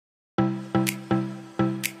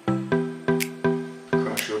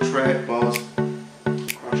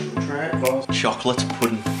chocolate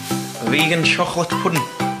pudding. Vegan chocolate pudding.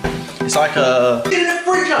 It's like a... in the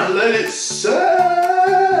fridge and let it set.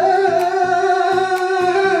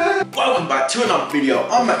 Welcome back to another video.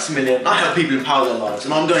 I'm Maximilian. I help people empower their lives,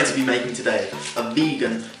 and I'm going to be making today a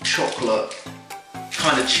vegan chocolate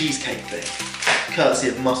kind of cheesecake thing, courtesy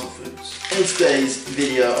of Muscle Foods. In today's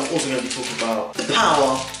video, I'm also going to be talking about the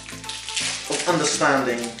power of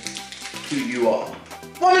understanding who you are.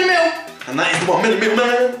 1 minute meal! And that is the 1 minute meal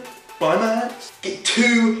man by Max. Get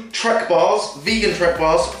 2 Trek bars, vegan Trek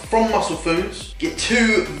bars from Muscle Foods. Get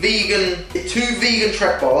two vegan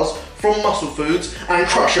Trek bars from Muscle Foods and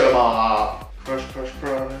crush them up. Crush, crush,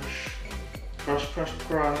 crush. Crush, crush,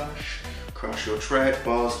 crush. Crush your Trek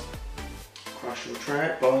bars. Crush your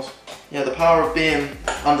Trek bars. Yeah, the power of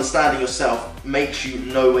understanding yourself makes you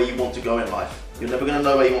know where you want to go in life. You're never going to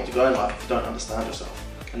know where you want to go in life if you don't understand yourself.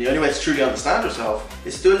 And the only way to truly understand yourself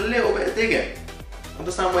is to do a little bit of digging.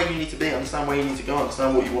 Understand where you need to be, understand where you need to go,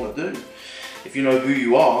 understand what you want to do. If you know who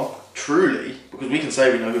you are, truly, because we can say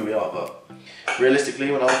we know who we are, but realistically,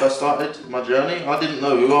 when I first started my journey, I didn't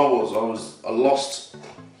know who I was. I was a lost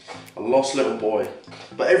little boy.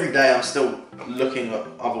 But every day I'm still looking at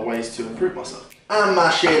other ways to improve myself. And my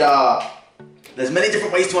shit up. There's many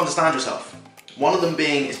different ways to understand yourself. One of them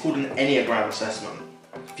being, it's called an Enneagram assessment.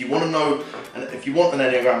 If you want to know, and if you want an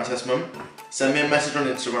Enneagram assessment, send me a message on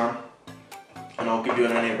Instagram and I'll give you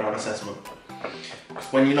an Enneagram assessment.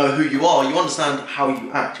 When you know who you are, you understand how you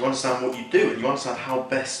act, you understand what you do, and you understand how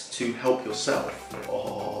best to help yourself.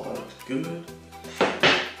 Oh, that looks good.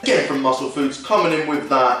 Again from Muscle Foods, coming in with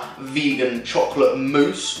that vegan chocolate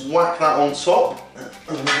mousse. Whack that on top.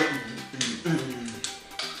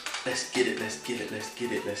 Let's get it, let's get it, let's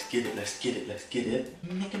get it, let's get it, let's get it, let's get it.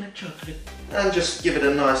 Making a chocolate. And just give it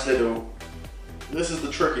a nice little... This is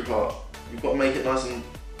the tricky part. You've got to make it nice and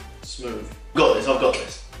smooth. Got this, I've got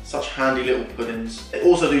this. Such handy little puddings. They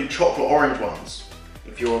also do chocolate orange ones,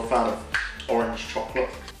 if you're a fan of orange chocolate.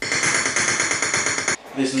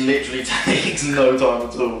 This literally takes no time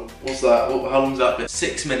at all. What's that? How long's that been?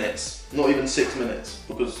 6 minutes. Not even 6 minutes,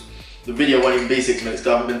 because the video won't even be 6 minutes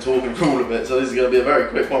because I haven't been talking for all of it. So this is going to be a very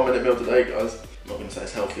quick 1 minute meal today, guys. I'm not going to say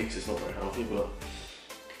it's healthy because it's not very healthy, but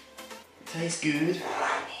it tastes good.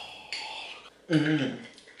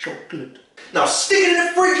 Chocolate. Now stick it in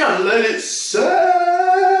the fridge and let it set.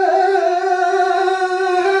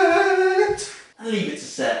 And leave it to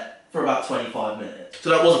set for about 25 minutes. So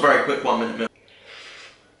that was a very quick 1 minute meal.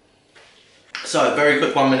 So, very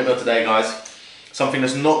quick 1 minute meal today, guys. Something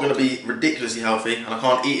that's not going to be ridiculously healthy, and I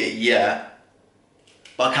can't eat it yet,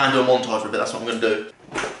 but I can do a montage with it. That's what I'm going to do.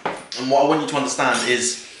 And what I want you to understand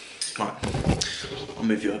is, right, I'll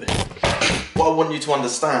move you over here. What I want you to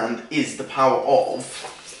understand is the power of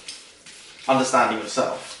understanding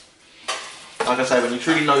yourself. Like I say, when you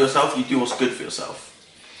truly know yourself, you do what's good for yourself.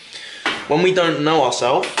 When we don't know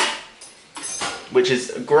ourselves, which is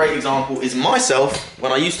a great example, is myself.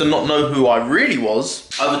 When I used to not know who I really was,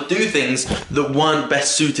 I would do things that weren't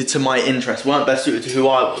best suited to my interests, weren't best suited to who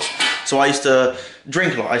I was. So I used to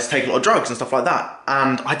drink a lot, I used to take a lot of drugs and stuff like that.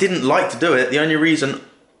 And I didn't like to do it. The only reason,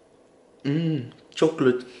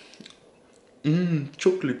 chocolate.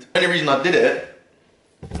 Chocolate. The only reason I did it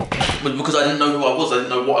was because I didn't know who I was, I didn't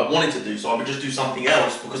know what I wanted to do, so I would just do something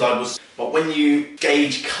else because I was... But when you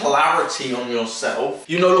gauge clarity on yourself,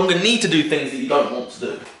 you no longer need to do things that you don't want to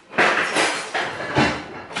do.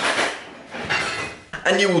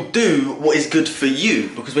 And you will do what is good for you,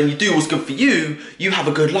 because when you do what's good for you, you have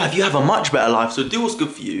a good life, you have a much better life. So do what's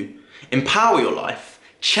good for you, empower your life,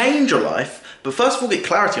 change your life, but first of all get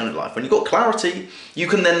clarity on your life. When you've got clarity, you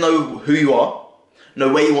can then know who you are, know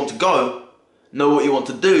where you want to go, know what you want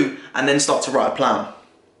to do, and then start to write a plan.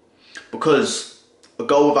 Because a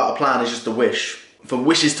goal without a plan is just a wish. For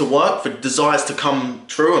wishes to work, for desires to come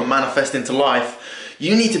true and manifest into life,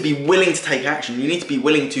 you need to be willing to take action. You need to be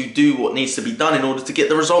willing to do what needs to be done in order to get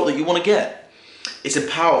the result that you want to get. It's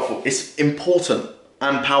powerful. It's important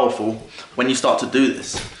and powerful when you start to do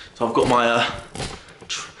this. So I've got my...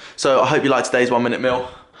 So I hope you like today's 1 minute meal.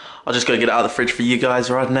 I'll just go get it out of the fridge for you guys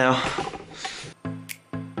right now.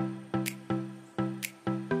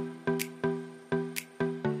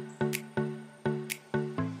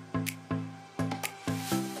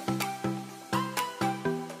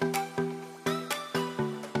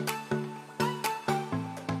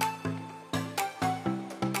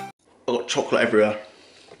 I've got chocolate everywhere.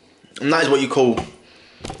 And that is what you call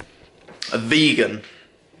a vegan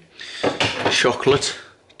chocolate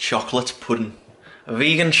pudding. A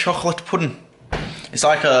vegan chocolate pudding. It's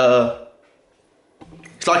like a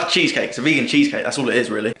cheesecake. It's a vegan cheesecake. That's all it is,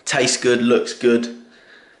 really. Tastes good, looks good,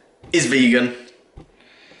 is vegan.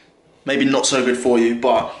 maybe not so good for you,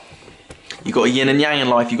 but you got a yin and yang in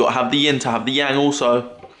life. You got to have the yin to have the yang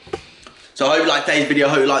also. So I hope you like today's video. I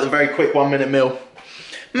hope you like the very quick 1 minute meal.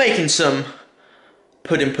 Making some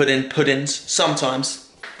puddings sometimes.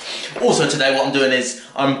 Also today what I'm doing is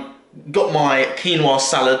I'm got my quinoa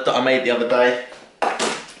salad that I made the other day.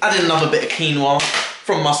 Added another bit of quinoa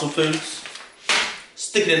from Muscle Foods.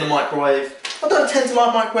 Stick it in the microwave. I don't tend to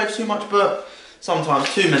like microwaves too much, but sometimes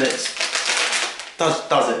 2 minutes does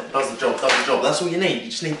the job. That's all you need. You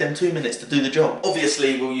just need them 2 minutes to do the job.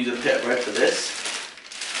 Obviously we'll use a bit of bread for this.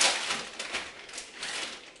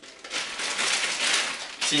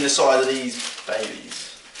 Seen the size of these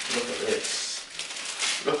babies? Look at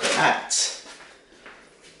this. Look at that.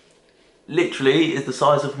 Literally is the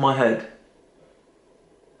size of my head.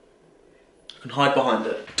 I can hide behind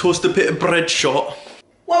it. Toast a bit of bread shot.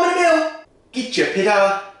 1 minute meal. Get your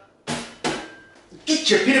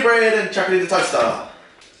pita bread and chuck it in the toaster.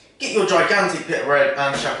 Get your gigantic pita bread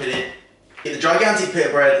and chuck it in. Get the gigantic pita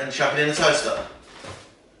bread and chuck it in the toaster.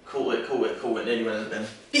 Cool it, nearly went in the bin.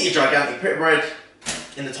 Get your gigantic pita bread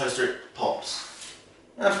in the toaster, it pops.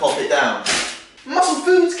 And pop it down. Muscle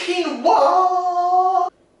Foods quinoa!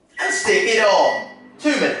 And stick it on. 2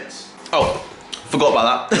 minutes. Oh, forgot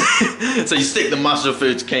about that. So you stick the Muscle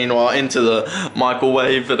Foods quinoa into the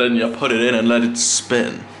microwave and then you put it in and let it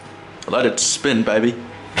spin. Let it spin, baby.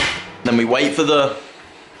 Then we wait for the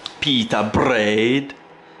pita bread.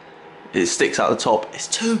 It sticks out the top. It's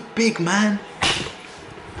too big, man.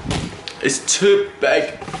 It's too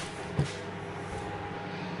big.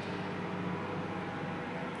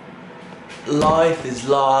 Life is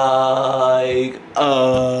like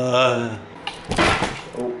oh.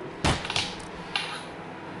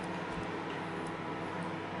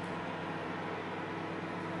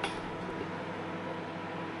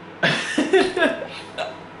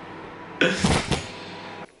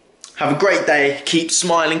 Have a great day, keep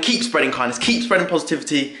smiling, keep spreading kindness, keep spreading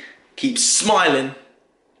positivity, keep smiling,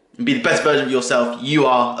 and be the best version of yourself. You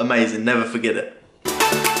are amazing, never forget it.